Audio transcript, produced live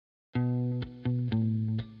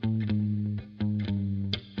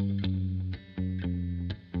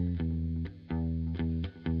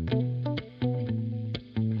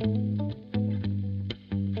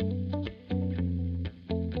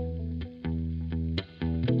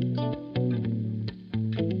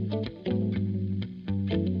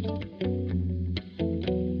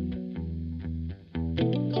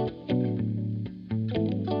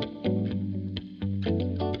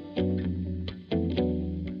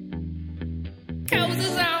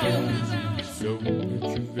zone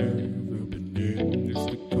that you've ever been in. It's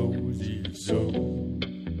the cozy zone.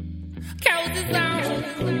 Cozy zone.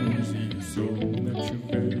 Cozy zone that you've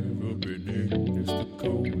ever been in. It's the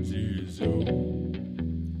cozy zone.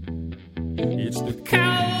 It's the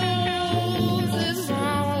Cozy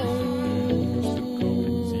zone.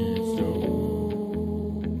 Cozy zone.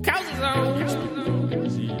 Cozy zone.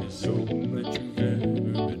 Cozy zone that you've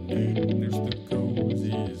ever been in. It's the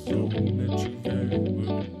cozy zone that you've ever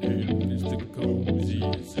been in. It's the cozy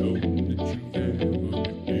zone that you've ever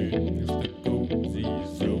been in. It's the cozy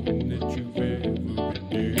zone that you've ever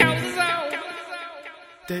been in. Cozy zone.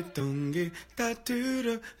 Te tongi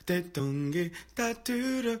taturo, te tongi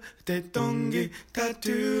taturo, te tongi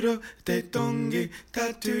taturo, te tongi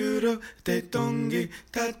taturo, te tongi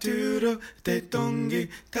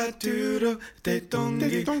taturo, te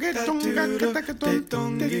tongi taturo, te tongi taturo, te tongi taturo, te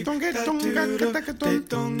tongi taturo, te tongi taturo,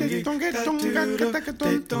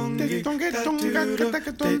 te tongi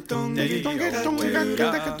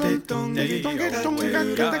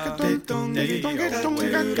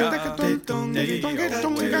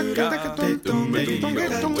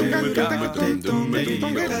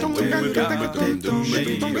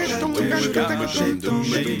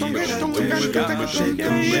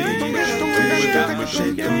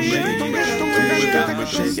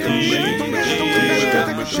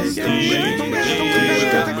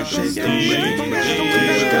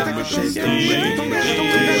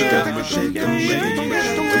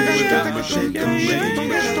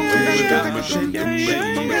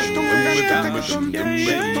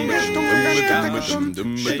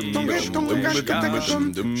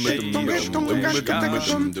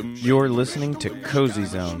You're listening to Cozy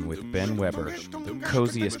Zone with Ben Weber, the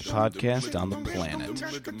coziest podcast on the planet.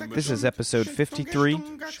 This is episode 53,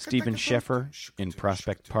 Stephen Sheffer in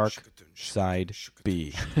Prospect Park, Side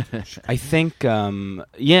B. I think, and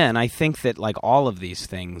I think that like all of these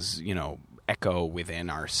things, echo within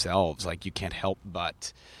ourselves. Like you can't help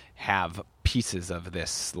but have pieces of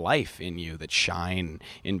this life in you that shine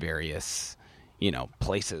in various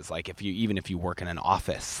places. Like if you work in an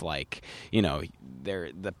office, like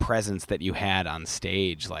the presence that you had on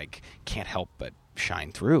stage like can't help but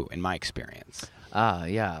shine through in my experience.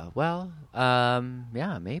 Yeah. Well,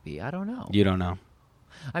 yeah, maybe. I don't know. You don't know?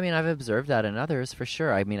 I mean, I've observed that in others for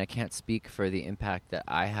sure. I mean, I can't speak for the impact that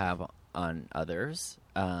I have on others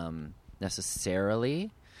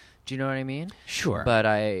necessarily. Do you know what I mean? Sure. But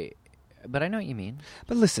I know what you mean.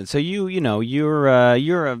 But listen, so you're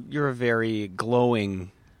a very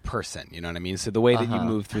glowing person, you know what I mean? So the way that you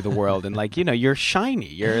move through the world and like, you're shiny.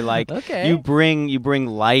 You're like okay. you bring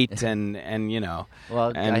light and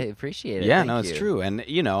Well, and, I appreciate it. Yeah, Thank no, you. it's true. And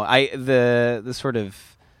the sort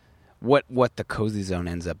of what the cozy zone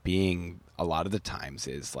ends up being a lot of the times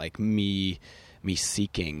is like me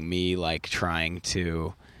seeking, me like trying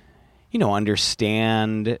to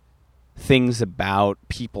understand things about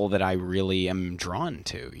people that I really am drawn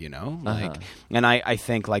to, like, and I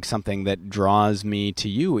think like something that draws me to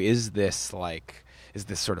you is this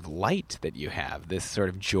sort of light that you have, this sort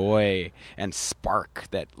of joy and spark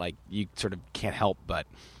that like you sort of can't help but,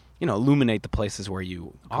 illuminate the places where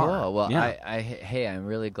you are. Cool. Well, yeah. I'm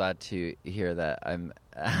really glad to hear that I'm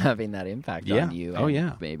having that impact on you. Oh, and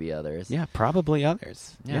yeah. Maybe others. Yeah, probably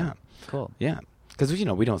others. Yeah. Cool. Yeah. Because,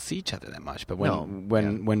 we don't see each other that much. But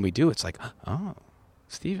when we do, it's like, oh,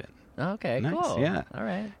 Stephen. Okay, nice. cool. Yeah. All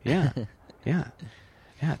right. Yeah. Yeah.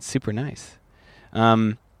 Yeah, it's super nice.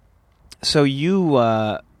 So you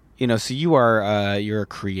are you're a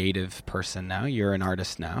creative person now. You're an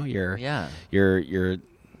artist now. You're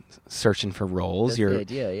searching for roles. That's You're the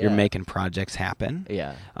idea, yeah. You're making projects happen.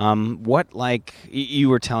 Yeah. What you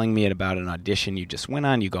were telling me about an audition you just went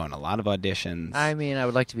on. You go on a lot of auditions. I mean, I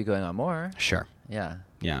would like to be going on more. Sure. Yeah.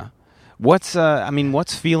 Yeah. What's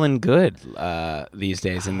feeling good these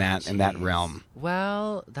days in that realm?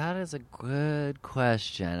 Well, that is a good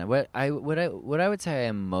question. What I would say I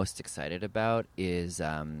am most excited about is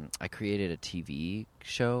I created a TV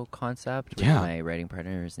show concept with my writing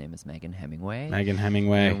partner. His name is Megan Hemingway.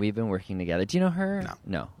 And we've been working together. Do you know her?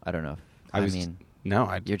 No, I don't know.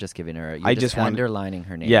 You're just giving her. You're just underlining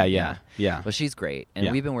her name. Yeah. Well, she's great,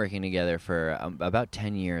 and we've been working together for about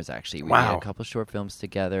 10 years. Actually, we Wow. did a couple short films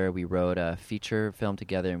together. We wrote a feature film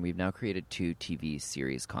together, and we've now created 2 TV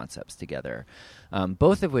series concepts together.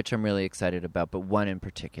 Both of which I'm really excited about, but one in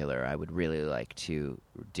particular I would really like to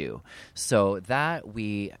do. So that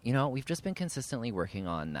we've just been consistently working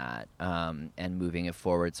on that and moving it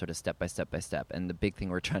forward step by step by step. And the big thing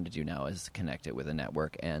we're trying to do now is connect it with a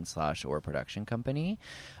network and/or production company. company,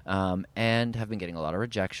 and have been getting a lot of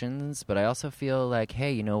rejections. But I also feel like,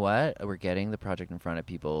 hey, you know what? We're getting the project in front of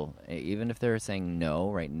people, even if they're saying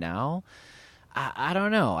no right now. I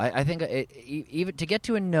don't know. I think even to get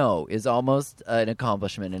to a no is almost an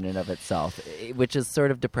accomplishment in and of itself, which is sort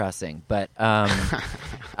of depressing. But but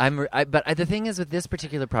the thing is, with this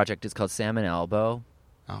particular project, it's called Salmon Elbow.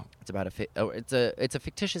 Oh. It's about it's a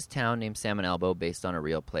fictitious town named Salmon Elbow based on a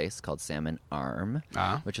real place called Salmon Arm,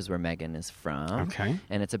 which is where Megan is from. Okay.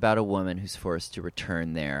 And it's about a woman who's forced to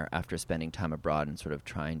return there after spending time abroad and sort of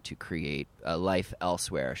trying to create a life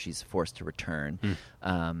elsewhere. She's forced to return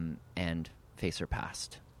and face her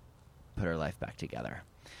past, put her life back together.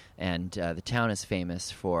 And the town is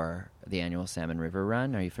famous for the annual Salmon River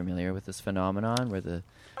Run. Are you familiar with this phenomenon where the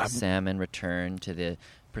salmon return to the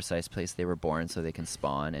precise place they were born so they can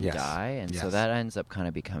spawn and die? And so that ends up kind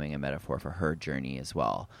of becoming a metaphor for her journey as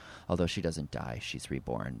well. Although she doesn't die, she's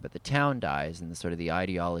reborn. But the town dies, and the sort of the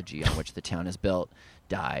ideology on which the town is built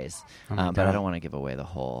dies. But I don't want to give away the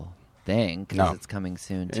whole thing because it's coming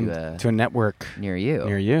soon to a network near you.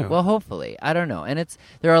 Near you. Well, hopefully. I don't know. And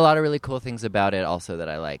there are a lot of really cool things about it also that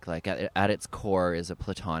I like. Like at its core is a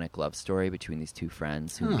platonic love story between these two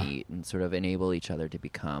friends who meet and sort of enable each other to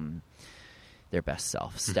become their best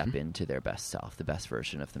self, step into their best self, the best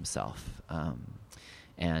version of themselves.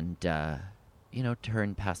 And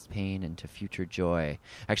turn past pain into future joy.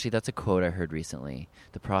 Actually, that's a quote I heard recently.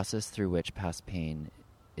 The process through which past pain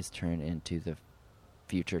is turned into the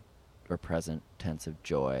future or present tense of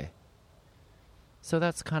joy. So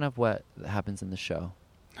that's kind of what happens in the show.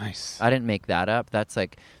 Nice. I didn't make that up. That's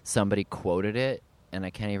like somebody quoted it, and I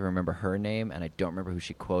can't even remember her name, and I don't remember who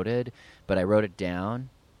she quoted, but I wrote it down,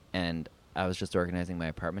 and I was just organizing my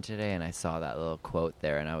apartment today, and I saw that little quote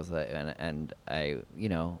there, and I was like, and I,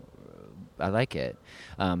 I like it.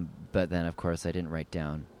 But then, of course, I didn't write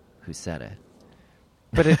down who said it.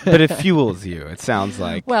 But it fuels you, it sounds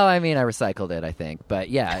like. Well, I mean, I recycled it, I think. But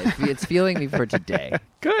yeah, it's fueling me for today.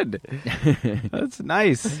 Good. That's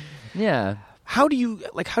nice. Yeah. How do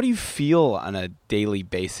you feel on a daily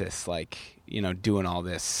basis, like, doing all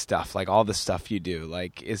this stuff, like all the stuff you do?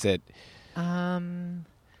 Like, is it... I'm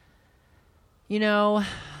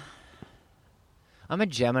a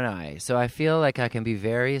Gemini, so I feel like I can be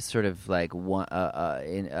very sort of like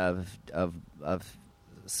of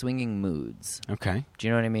swinging moods. Okay. Do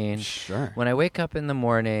you know what I mean? Sure. When I wake up in the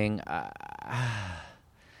morning,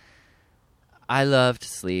 I love to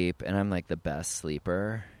sleep, and I'm like the best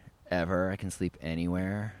sleeper ever. I can sleep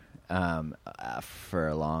anywhere for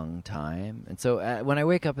a long time. And so when I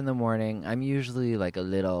wake up in the morning, I'm usually like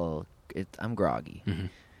I'm groggy. Mm-hmm.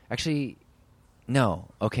 Actually, no.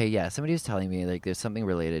 Okay, yeah. Somebody was telling me like there's something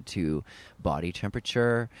related to body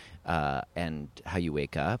temperature and how you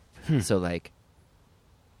wake up. So like...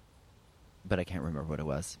 But I can't remember what it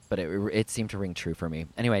was. But it seemed to ring true for me.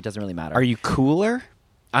 Anyway, it doesn't really matter. Are you cooler?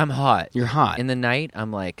 I'm hot. You're hot. In the night,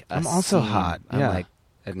 I'm like I'm also hot. Yeah.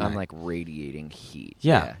 I'm like radiating heat.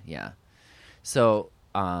 Yeah. Yeah. So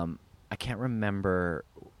I can't remember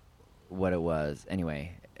what it was.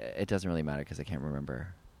 Anyway, it doesn't really matter because I can't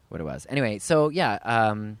remember what it was. Anyway, so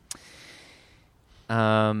yeah.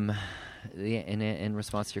 In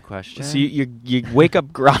response to your question, so you wake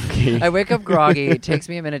up groggy. I wake up groggy. It takes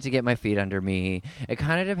me a minute to get my feet under me. It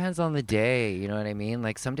kind of depends on the day. You know what I mean?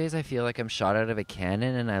 Like some days I feel like I'm shot out of a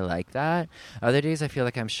cannon, and I like that. Other days I feel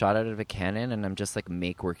like I'm shot out of a cannon, and I'm just like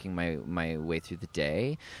working my way through the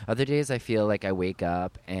day. Other days I feel like I wake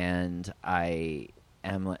up and I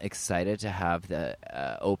am excited to have the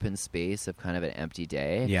open space of kind of an empty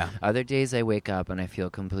day. Yeah. Other days I wake up and I feel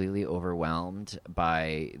completely overwhelmed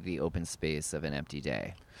by the open space of an empty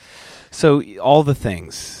day. So all the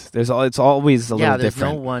things. It's always a little different. Yeah, there's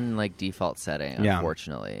no one like default setting,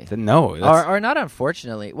 unfortunately. No. Or not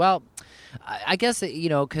unfortunately. Well, I guess,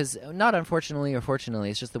 because not unfortunately or fortunately,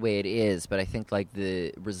 it's just the way it is. But I think like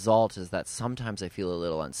the result is that sometimes I feel a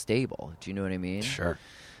little unstable. Do you know what I mean? Sure.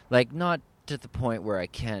 Like not to the point where I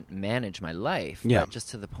can't manage my life, but just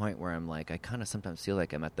to the point where I'm like, I kind of sometimes feel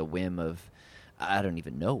like I'm at the whim of, I don't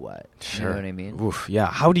even know what. Sure. You know what I mean? Oof, yeah.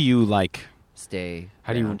 How do you stay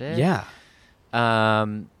grounded? Yeah.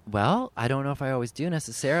 Well, I don't know if I always do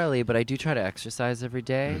necessarily, but I do try to exercise every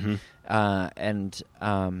day. Mm-hmm. And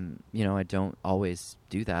I don't always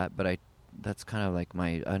do that, but that's kind of like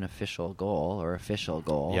my unofficial goal or official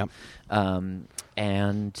goal. Yep.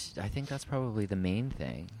 And I think that's probably the main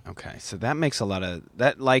thing. Okay. So that makes a lot of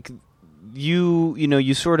that, like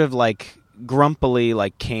you sort of like grumpily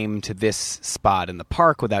like came to this spot in the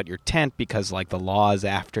park without your tent because like the law is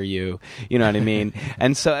after you. You know what I mean?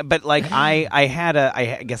 And so, but like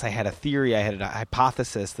I guess I had a theory. I had a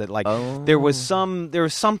hypothesis that like there was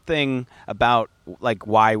something about like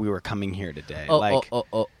why we were coming here today.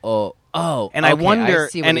 And I wonder, I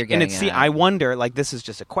see what you're getting at. I wonder, like, this is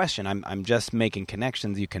just a question. I'm just making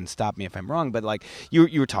connections. You can stop me if I'm wrong, but like,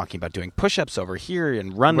 you were talking about doing push-ups over here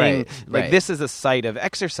and running. Like, this is a site of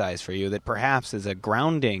exercise for you that perhaps is a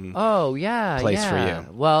grounding. Place for you.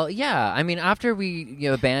 Well, yeah. I mean, after we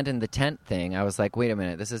abandoned the tent thing, I was like, wait a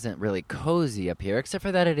minute, this isn't really cozy up here, except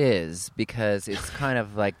for that it is, because it's kind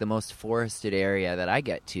of like the most forested area that I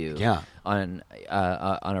get to. Yeah. On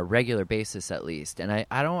a regular basis, at least. And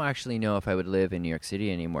I don't actually know if I would live in New York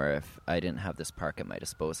City anymore if I didn't have this park at my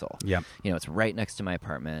disposal. Yep. It's right next to my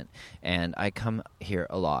apartment, and I come here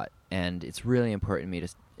a lot, and it's really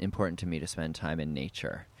important to me to spend time in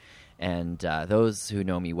nature. And those who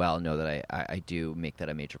know me well know that I do make that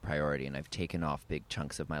a major priority, and I've taken off big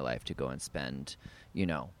chunks of my life to go and spend,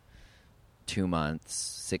 2 months,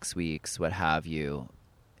 6 weeks, what have you,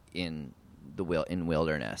 in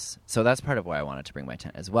wilderness. So that's part of why I wanted to bring my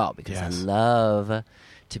tent as well, because I love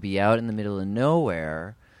to be out in the middle of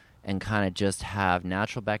nowhere and kind of just have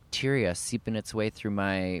natural bacteria seeping its way through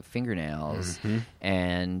my fingernails,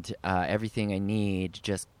 and everything I need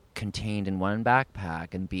just contained in one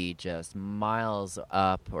backpack, and be just miles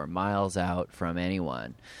up or miles out from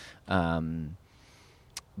anyone. That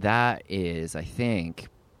is, I think,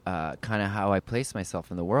 kind of how I place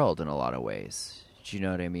myself in the world in a lot of ways. Do you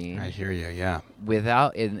know what I mean? I hear you, yeah.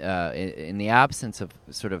 Without, in the absence of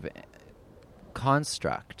sort of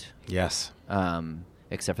construct. Yes.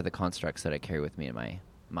 Except for the constructs that I carry with me in my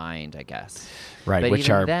mind, I guess. Right, but which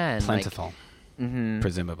are then, plentiful,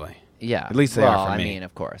 presumably. Yeah. At least they are for me. I mean,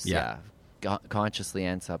 of course, yeah. Consciously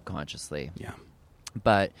and subconsciously. Yeah.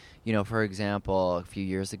 But, for example, a few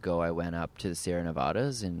years ago, I went up to the Sierra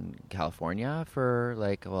Nevadas in California for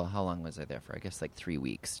how long was I there for? I guess 3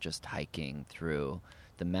 weeks, just hiking through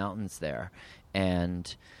the mountains there.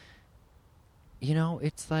 And,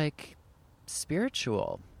 it's like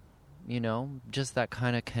spiritual, just that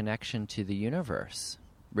kind of connection to the universe,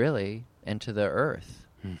 really, and to the earth.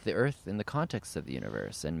 The earth in the context of the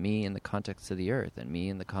universe, and me in the context of the earth, and me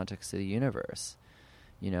in the context of the universe,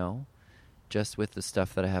 just with the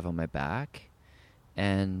stuff that I have on my back,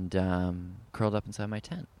 and curled up inside my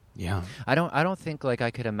tent. Yeah. I don't think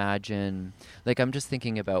I could imagine. I'm just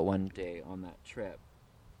thinking about one day on that trip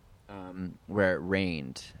where it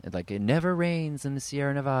rained. It never rains in the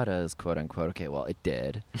Sierra Nevadas, quote unquote. Okay, well, it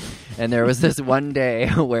did, and there was this one day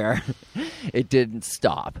where it didn't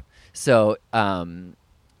stop. So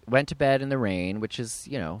went to bed in the rain, which is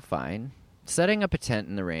fine. Setting up a tent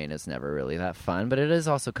in the rain is never really that fun, but it is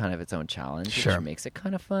also kind of its own challenge, which makes it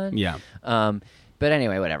kind of fun. Yeah. But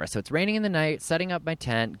anyway, whatever. So it's raining in the night, setting up my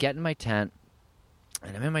tent, get in my tent,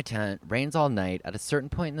 and I'm in my tent. Rains all night. At a certain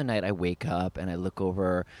point in the night, I wake up and I look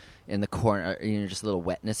over in the corner, just a little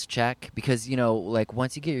wetness check. Because,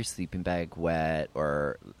 once you get your sleeping bag wet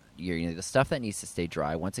or the stuff that needs to stay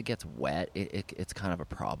dry, once it gets wet, it's kind of a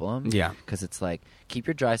problem. Yeah. Because it's keep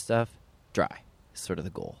your dry stuff dry. Is sort of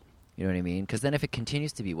the goal. You know what I mean? Because then if it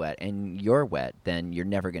continues to be wet and you're wet, then you're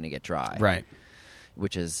never going to get dry. Right.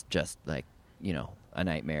 Which is just a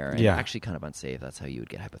nightmare, and actually kind of unsafe. That's how you would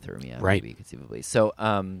get hypothermia, right? Maybe conceivably. So,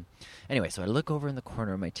 anyway, so I look over in the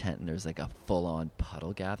corner of my tent, and there's a full-on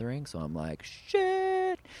puddle gathering. So I'm like,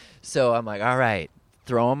 shit. So I'm like, all right,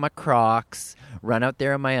 throw on my Crocs, run out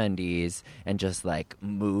there in my undies, and just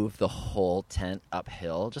move the whole tent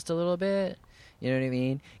uphill just a little bit. You know what I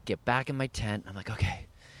mean? Get back in my tent. I'm like, okay.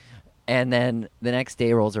 And then the next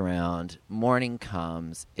day rolls around. Morning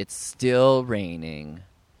comes. It's still raining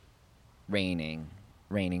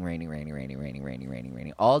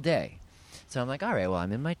all day. So I'm like, all right, well,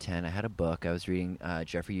 I'm in my tent. I had a book. I was reading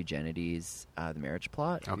Jeffrey Eugenides' The Marriage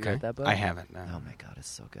Plot. Have you read that book? I haven't. No. Oh, my God, it's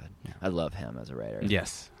so good. Yeah. I love him as a writer.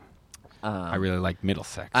 Yes. I really like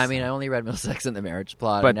Middlesex. I mean, I only read Middlesex and The Marriage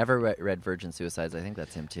Plot. But I never read Virgin Suicides. I think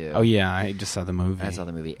that's him, too. Oh, yeah. I just saw the movie. I saw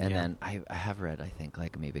the movie. And then I have read, I think,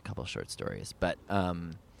 maybe a couple short stories. But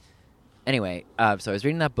anyway, so I was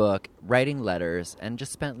reading that book, writing letters, and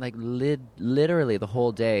just spent literally the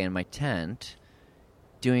whole day in my tent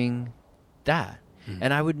doing that. Mm-hmm.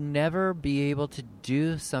 And I would never be able to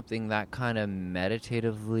do something that kind of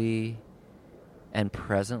meditatively and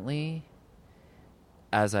presently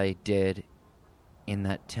as I did in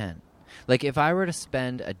that tent. Like, if I were to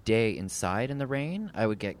spend a day inside in the rain, I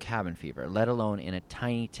would get cabin fever, let alone in a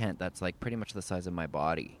tiny tent that's, like, pretty much the size of my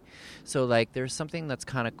body. So, like, there's something that's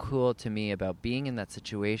kind of cool to me about being in that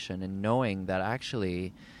situation and knowing that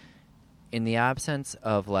actually, in the absence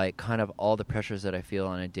of, like, kind of all the pressures that I feel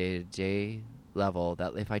on a day-to-day level,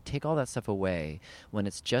 that if I take all that stuff away, when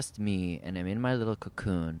it's just me and I'm in my little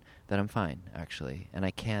cocoon, that I'm fine, actually. And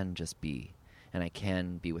I can just be. And I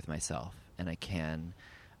can be with myself. And I can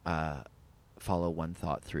follow one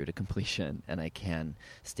thought through to completion. And I can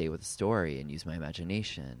stay with a story and use my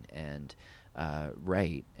imagination and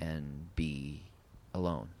write and be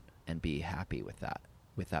alone and be happy with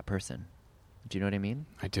that person. Do you know what I mean?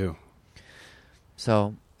 I do.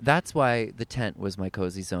 So that's why the tent was my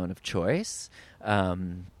cozy zone of choice,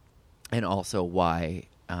 and also why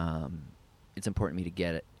it's important to me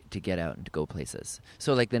to get out and to go places.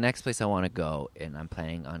 So, like, the next place I want to go, and I'm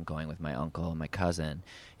planning on going with my uncle and my cousin,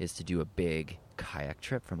 is to do a big kayak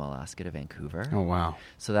trip from Alaska to Vancouver. Oh, wow.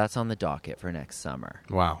 So that's on the docket for next summer.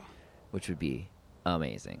 Wow. Which would be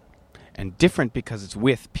amazing. And different because it's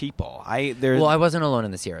with people. Well, I wasn't alone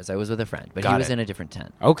in the Sierras. I was with a friend, but he was in a different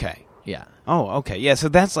tent. Okay. Yeah. Oh, okay. Yeah, so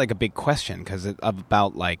that's like a big question because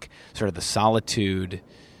about like sort of the solitude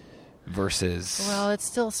versus... Well, it's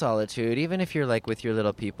still solitude, even if you're like with your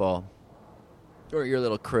little people or your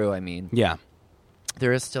little crew, I mean. Yeah.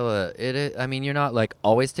 There is still I mean, you're not like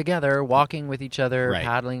always together, walking with each other, Right.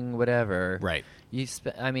 paddling, whatever. Right.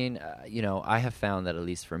 I mean, I have found that, at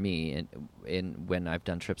least for me, in when I've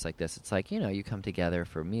done trips like this, it's like, you come together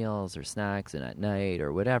for meals or snacks and at night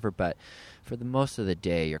or whatever, but for the most of the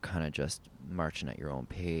day, you're kind of just marching at your own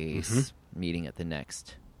pace, meeting at the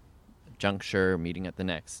next juncture, meeting at the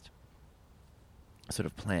next sort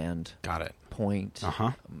of planned Got it. point.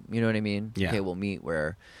 Uh-huh. You know what I mean? Yeah. Okay, we'll meet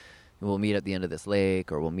at the end of this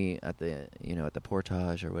lake, or we'll meet at the, at the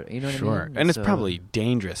portage, or what, you know what I mean? Sure. And it's So- probably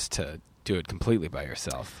dangerous to do it completely by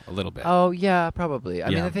yourself a little bit. Oh, yeah, probably. I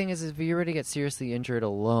mean, Yeah. the thing is, if you were to get seriously injured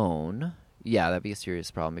alone, yeah, that'd be a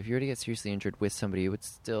serious problem. If you were to get seriously injured with somebody, it would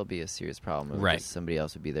still be a serious problem. Right. Because somebody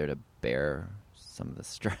else would be there to bear some of the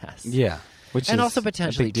stress. Yeah. Which And is also a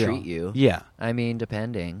potentially big deal. treat you. Yeah. I mean,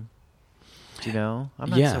 depending. Do you know?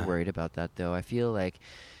 I'm not Yeah. so worried about that, though. I feel like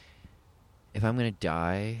if I'm going to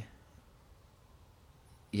die,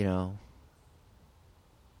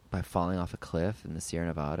 by falling off a cliff in the Sierra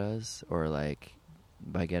Nevadas, or like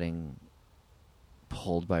by getting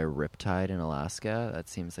pulled by a riptide in Alaska, that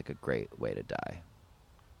seems like a great way to die.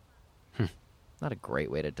 Not a great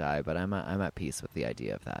way to die, but I'm at peace with the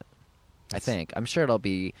idea of that. I think. I'm sure it'll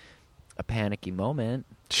be a panicky moment.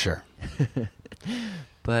 Sure.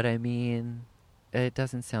 But I mean, it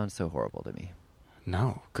doesn't sound so horrible to me.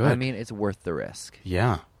 No. Good. I mean, it's worth the risk.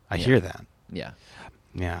 yeah. I hear that. Yeah.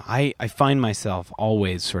 Yeah, I find myself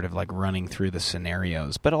always sort of like running through the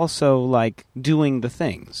scenarios, but also like doing the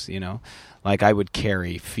things, Like I would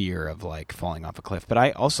carry fear of like falling off a cliff, but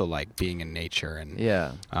I also like being in nature and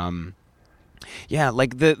Yeah. yeah,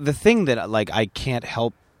 like the thing that like I can't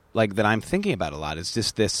help like that I'm thinking about a lot is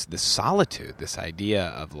just this solitude, this idea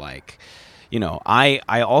of like, I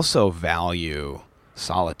also value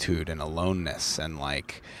solitude and aloneness and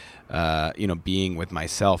like being with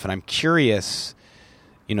myself, and I'm curious,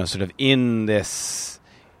 sort of in this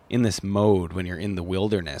mode when you're in the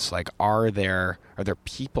wilderness, like are there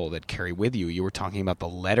people that carry with you? You were talking about the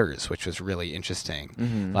letters, which was really interesting.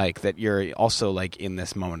 Mm-hmm. Like that you're also like in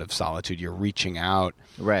this moment of solitude, you're reaching out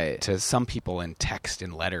Right. to some people in text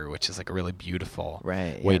and letter, which is like a really beautiful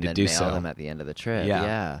Right. way and to then do mail so. them at the end of the trip.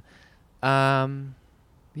 Yeah. Yeah.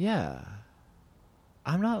 Yeah.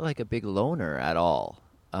 I'm not like a big loner at all.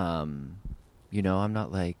 I'm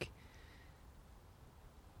not like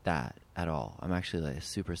that at all. I'm actually like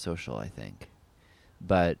super social, I think.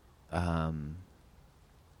 But I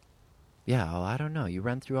don't know. You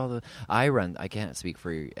run through I can't speak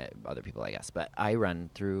for other people, I guess, but I run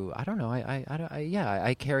through, I don't know.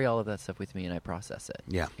 I carry all of that stuff with me and I process it.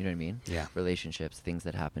 Yeah. You know what I mean? Yeah. Relationships, things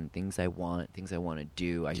that happen, things I want to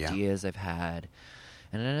do, ideas I've had.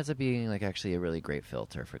 And it ends up being like actually a really great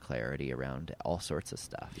filter for clarity around all sorts of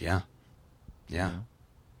stuff. Yeah. Yeah. You know?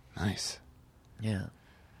 Nice. Yeah.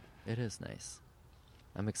 It is nice.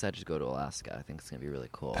 I'm excited to go to Alaska. I think it's going to be really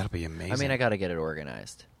cool. That'll be amazing. I mean, I got to get it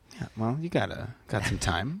organized. Yeah, well, you got some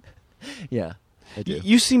time. Yeah, I do.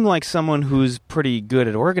 You seem like someone who's pretty good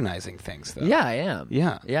at organizing things, though. Yeah, I am.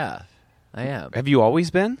 Yeah. Yeah, I am. Have you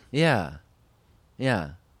always been? Yeah.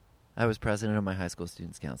 Yeah. I was president of my high school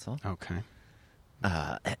students' council. Okay.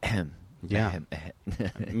 Yeah.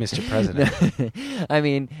 Mr. President. I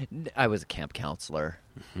mean, I was a camp counselor.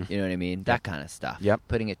 You know what I mean? That kind of stuff. Yep.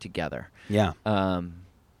 Putting it together. Yeah.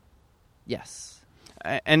 Yes.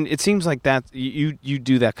 And it seems like that you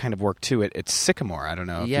do that kind of work too at Sycamore. I don't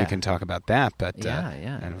know if you can talk about that, but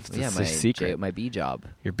I don't know if it's a secret. My B job.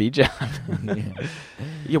 Your B job.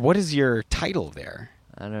 Yeah. What is your title there?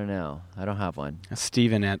 I don't know. I don't have one.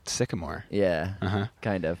 Steven at Sycamore. Yeah,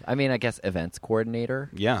 kind of. I mean, I guess events coordinator.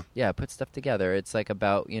 Yeah. Yeah, put stuff together. It's like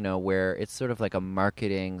about, where it's sort of like a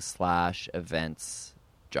marketing / events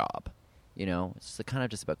job. It's kind of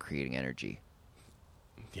just about creating energy.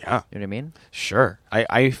 Yeah. You know what I mean? Sure.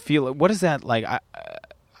 I feel, what is that like?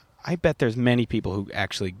 I bet there's many people who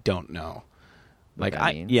actually don't know. What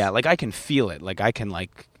that means? Like I can feel it. Like I can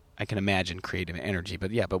imagine creative energy,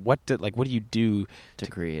 but what do you do to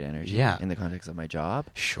create energy? Yeah. In the context of my job?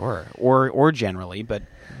 Sure. Or generally, but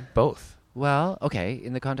both. Well, okay.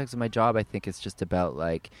 In the context of my job, I think it's just about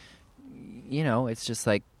it's just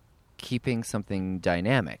like keeping something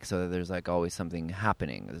dynamic so that there's like always something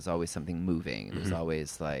happening. There's always something moving. Mm-hmm. There's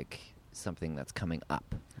always like something that's coming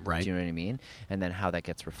up. Right. Do you know what I mean? And then how that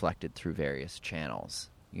gets reflected through various channels,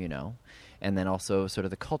 and then also sort of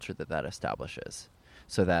the culture that establishes.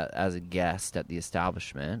 So that as a guest at the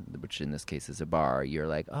establishment, which in this case is a bar, you're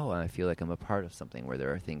like, oh, I feel like I'm a part of something where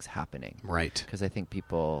there are things happening. Right. Because I think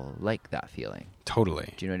people like that feeling.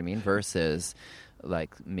 Totally. Do you know what I mean? Versus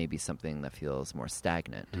like maybe something that feels more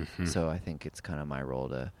stagnant. Mm-hmm. So I think it's kind of my role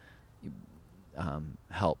to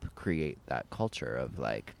help create that culture of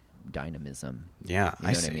like dynamism. Yeah, you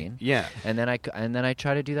know what I mean? Yeah. And then I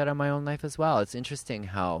try to do that in my own life as well. It's interesting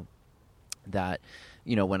how that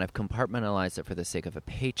when I've compartmentalized it for the sake of a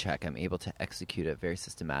paycheck, I'm able to execute it very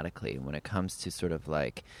systematically. When it comes to sort of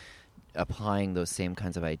like applying those same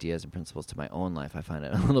kinds of ideas and principles to my own life, I find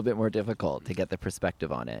it a little bit more difficult to get the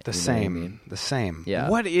perspective on it. The same. Yeah.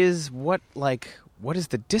 What is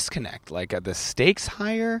the disconnect? Like, are the stakes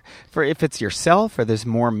higher for if it's yourself, or there's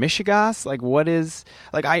more mishigas? Like, what is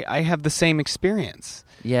like? I have the same experience.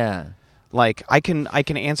 Yeah. Like, I can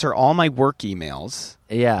answer all my work emails.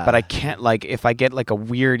 Yeah. But I can't, like, if I get like a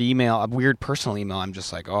weird personal email, I'm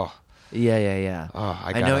just like, oh. Yeah. Oh,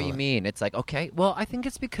 I know what you mean. It's like, okay, well, I think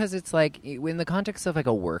it's because it's like in the context of like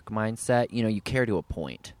a work mindset, you care to a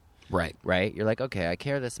point. Right. Right? You're like, okay, I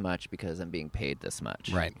care this much because I'm being paid this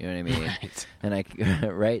much. Right. You know what I mean? Right. And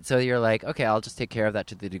right? So you're like, okay, I'll just take care of that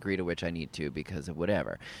to the degree to which I need to because of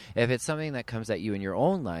whatever. If it's something that comes at you in your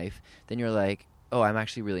own life, then you're like, oh, I'm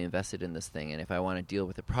actually really invested in this thing, and if I want to deal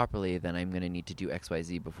with it properly, then I'm going to need to do X, Y,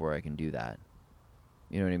 Z before I can do that.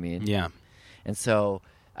 You know what I mean? Yeah. And so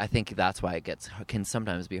I think that's why it can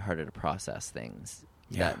sometimes be harder to process things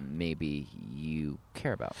that maybe you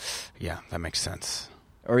care about. Yeah, that makes sense.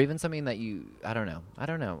 Or even something that I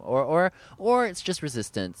don't know. Or it's just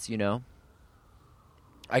resistance,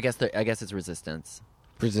 I guess it's resistance.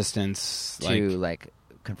 Resistance to like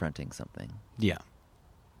confronting something. Yeah.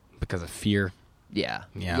 Because of fear. Yeah.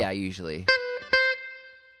 Yeah, usually.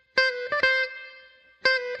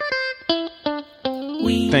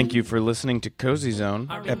 Thank you for listening to Cozy Zone,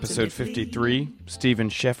 episode 53, Stephen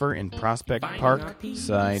Sheffer in Prospect Park,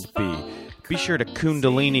 Side B. Be sure to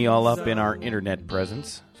Kundalini all up in our internet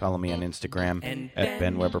presence. Follow me on Instagram at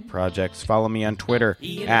Ben Weber Projects. Follow me on Twitter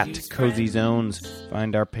at Cozy Zones.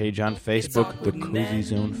 Find our page on Facebook, the Cozy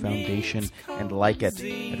Zone Foundation, and like it.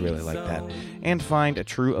 I'd really like that. And find a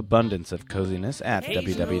true abundance of coziness at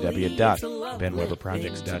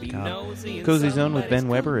www.benweberprojects.com. Cozy Zone with Ben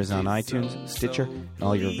Weber is on iTunes, Stitcher, and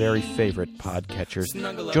all your very favorite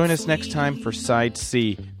podcatchers. Join us next time for Side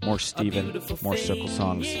C. More Steven, more circle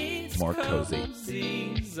songs, more cozy.